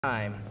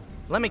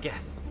Let me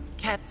guess.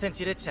 Kat sent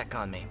you to check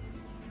on me.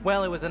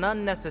 Well, it was an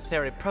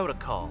unnecessary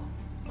protocol.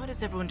 Why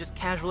does everyone just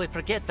casually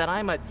forget that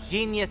I'm a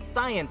genius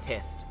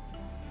scientist?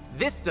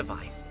 This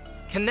device,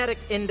 kinetic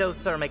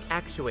endothermic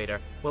actuator,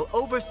 will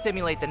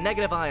overstimulate the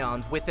negative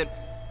ions within...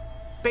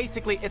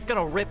 Basically, it's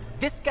gonna rip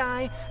this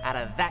guy out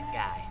of that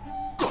guy.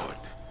 Good.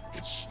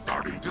 It's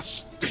starting to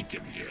stink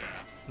in here.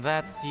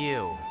 That's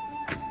you.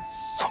 And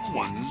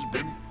someone's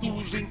been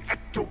oozing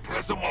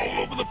ectoplasm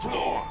all over the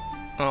floor.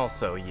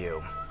 Also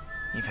you.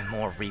 Even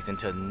more reason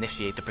to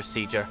initiate the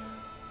procedure.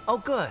 Oh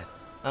good,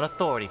 an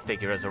authority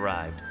figure has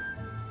arrived.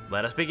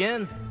 Let us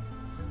begin.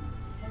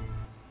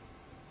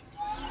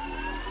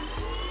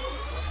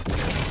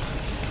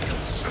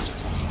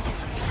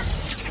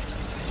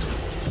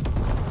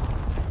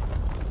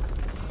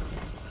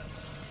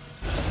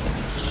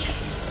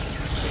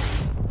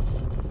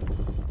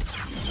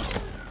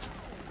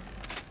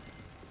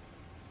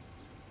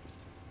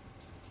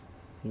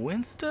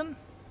 Winston?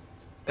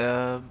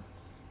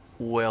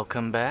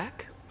 Welcome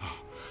back?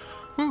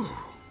 Whew,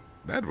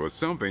 that was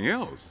something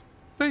else.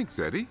 Thanks,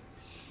 Eddie.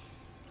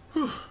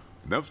 Whew,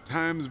 enough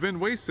time's been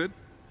wasted.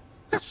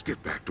 Let's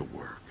get back to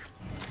work.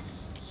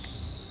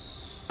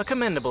 A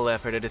commendable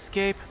effort at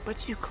escape,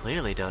 but you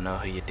clearly don't know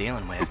who you're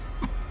dealing with.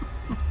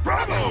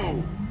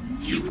 Bravo!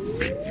 You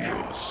think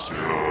you're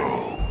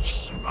so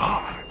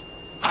smart,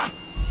 huh?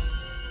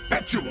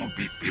 Bet you won't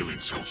be feeling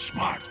so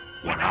smart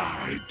when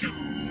I do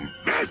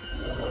this.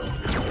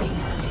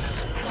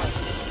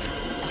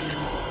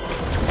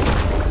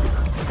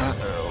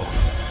 Uh-oh.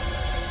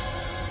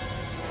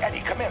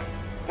 Eddie, come in.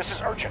 This is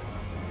urgent.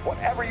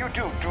 Whatever you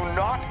do, do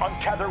not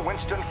untether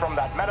Winston from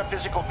that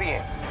metaphysical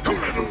being. Too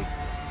little,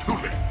 too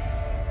late.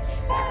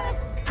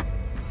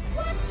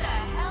 What the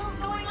hell's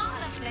going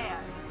on up there?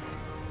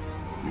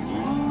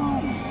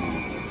 Ooh,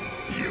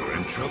 you're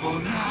in trouble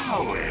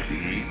now,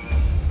 Eddie.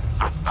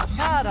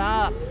 Shut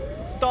up!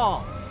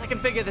 Stall! I can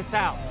figure this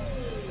out.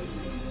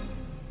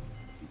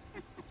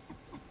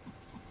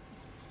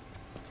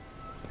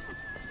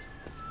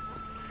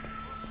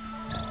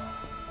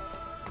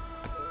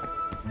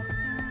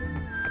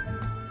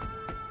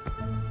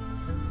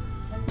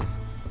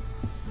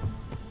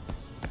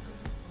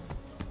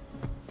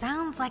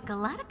 Sounds like a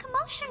lot of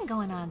commotion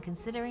going on,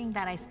 considering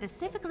that I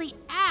specifically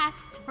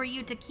asked for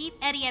you to keep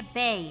Eddie at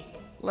bay.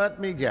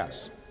 Let me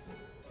guess.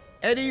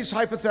 Eddie's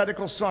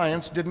hypothetical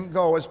science didn't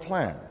go as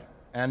planned,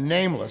 and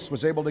Nameless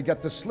was able to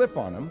get the slip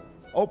on him,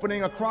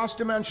 opening a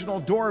cross-dimensional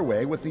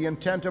doorway with the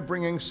intent of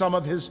bringing some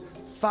of his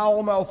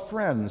foul-mouthed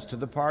friends to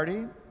the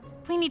party?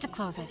 We need to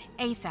close it,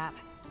 ASAP.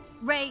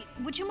 Ray,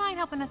 would you mind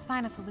helping us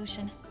find a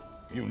solution?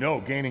 You know,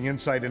 gaining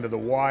insight into the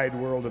wide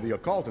world of the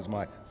occult is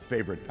my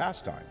favorite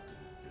pastime.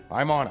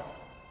 I'm on it.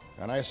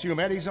 And I assume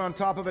Eddie's on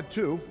top of it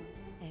too.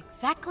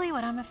 Exactly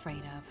what I'm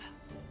afraid of.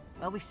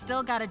 Well, we've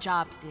still got a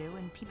job to do,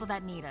 and people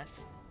that need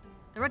us.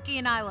 The rookie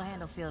and I will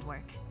handle field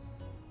work.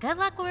 Good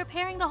luck with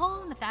repairing the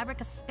hole in the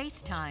fabric of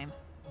space-time.